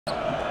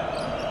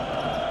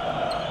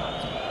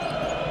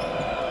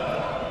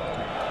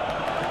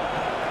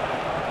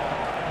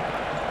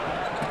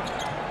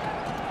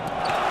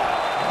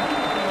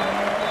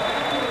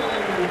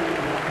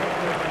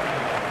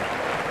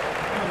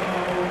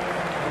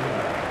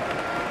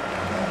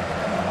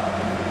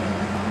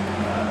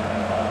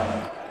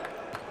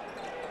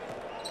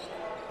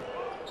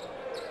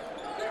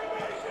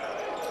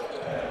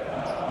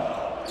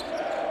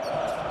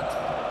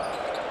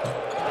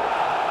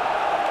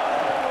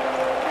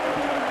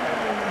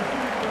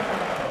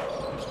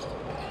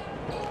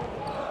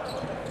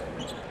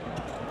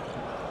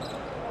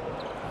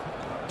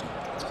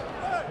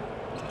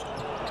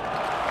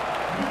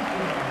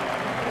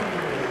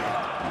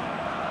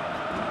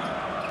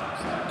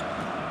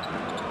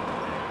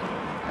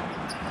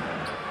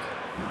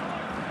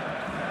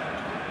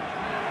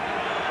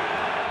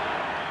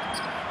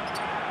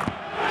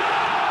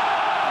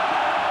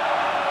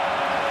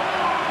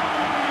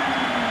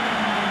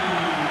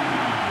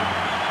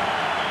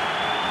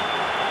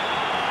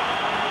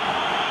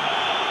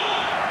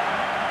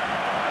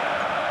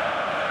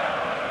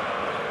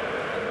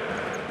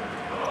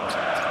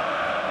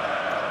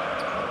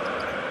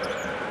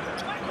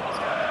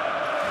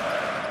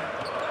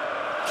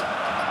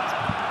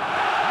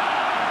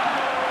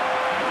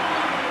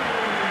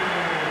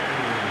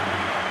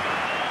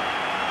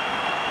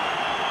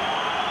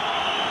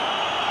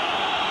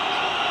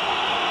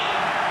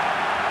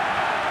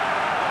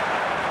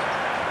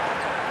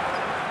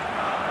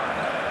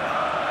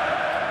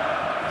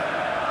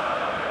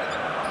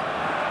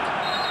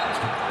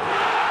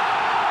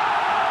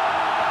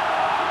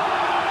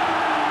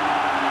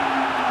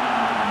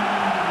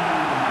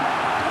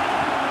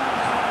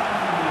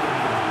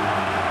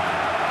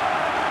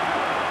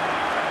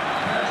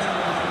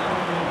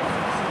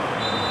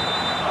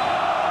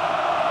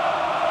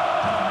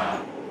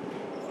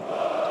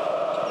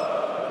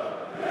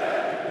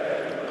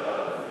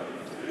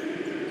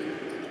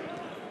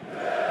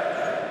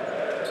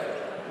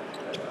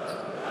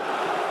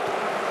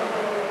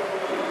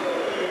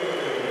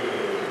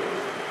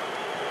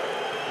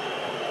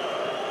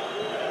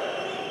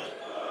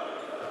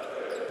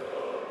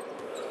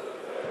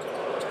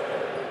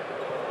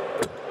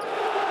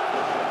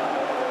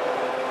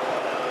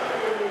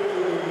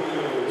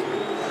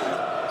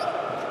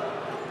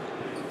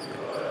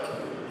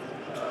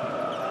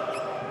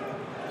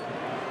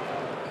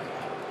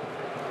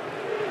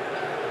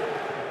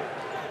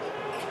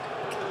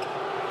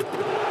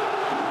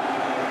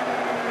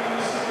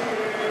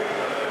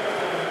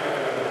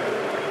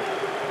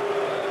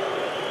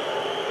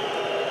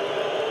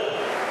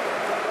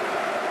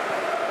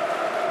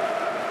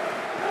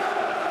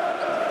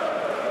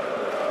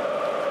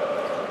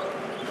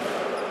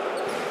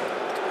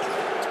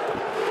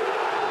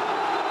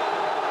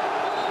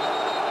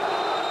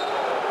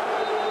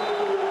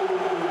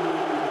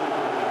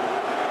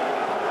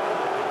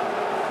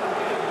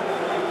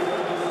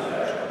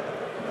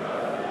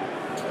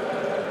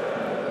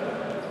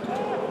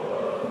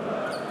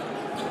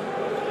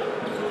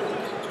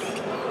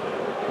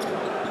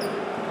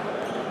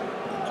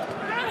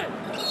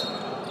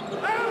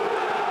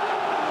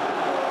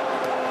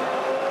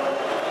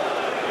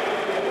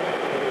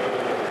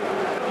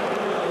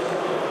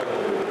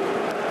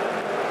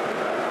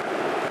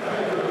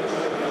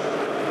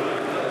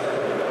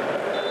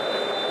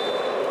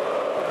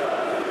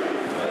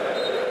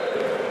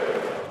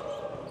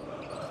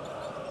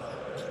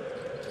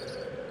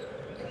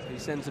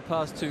sends a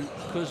pass to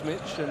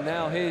Kuzmic, and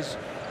now here's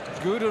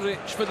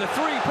Guduric for the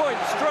three-point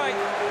strike.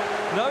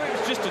 No, it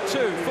was just a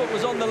two. Foot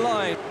was on the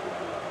line.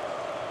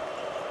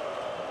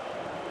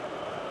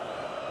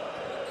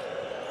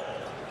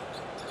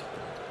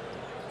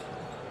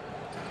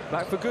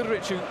 Back for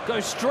Guduric, who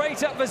goes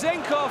straight at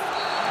Vezenkov,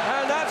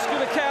 and that's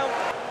going to count.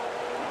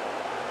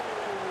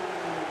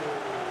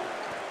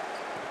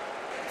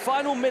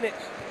 Final minute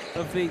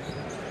of the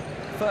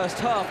first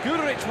half.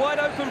 Guduric wide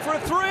open for a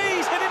three.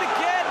 He's hit it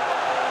again.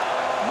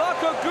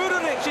 Marko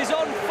Guduric is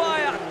on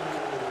fire.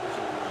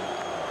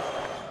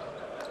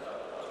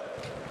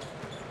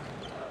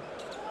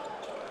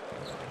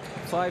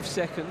 Five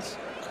seconds.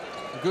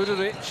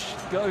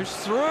 Guduric goes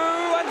through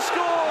and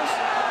scores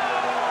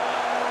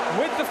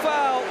with the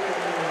foul.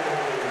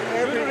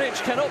 Guduric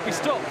cannot be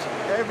stopped.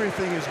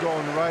 Everything is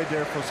going right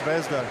there for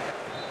Zvezda.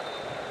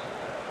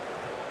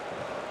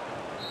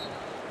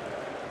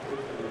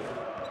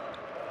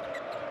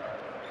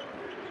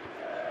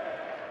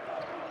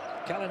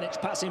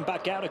 Kalinic passing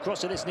back out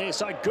across to this near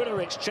side.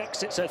 Guduric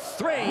checks it's a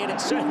three, and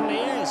it certainly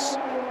is.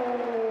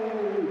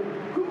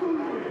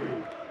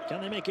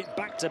 Can they make it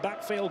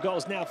back-to-back field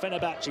goals now,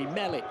 Fenerbahce?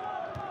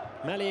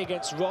 Meli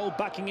against Roll,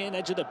 backing in,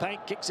 edge of the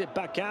paint, kicks it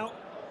back out.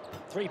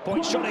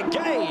 Three-point shot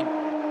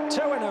again.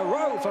 Two in a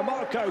row for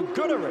Marko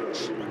Guduric.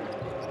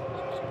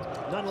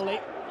 Nunnally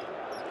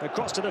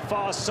across to the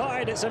far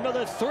side. It's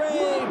another three.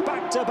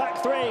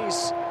 Back-to-back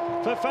threes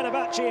for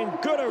Fenerbahce, and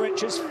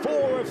Guduric is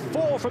 4 of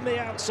 4 from the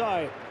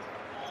outside.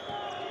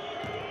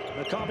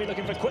 Maccabi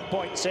looking for quick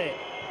points here.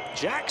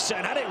 Jackson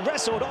had it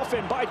wrestled off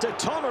him by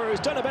Totoma, who's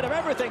done a bit of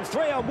everything.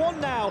 3-on-1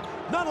 now.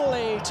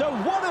 Nunnally to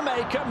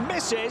Wanamaker,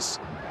 misses.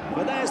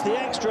 But there's the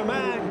extra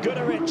man,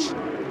 Guduric,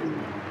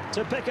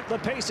 to pick up the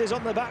pieces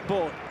on the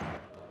backboard.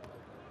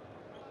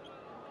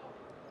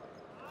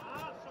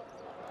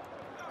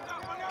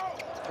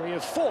 Three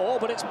of 4,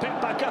 but it's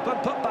picked back up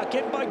and put back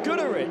in by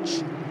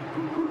Guduric.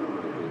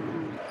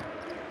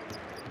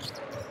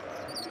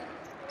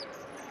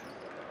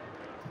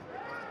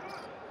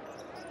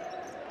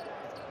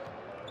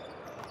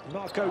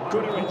 Marko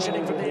Guduric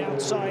hitting from the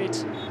outside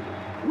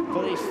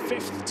for the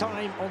 5th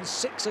time on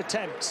 6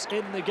 attempts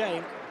in the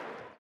game.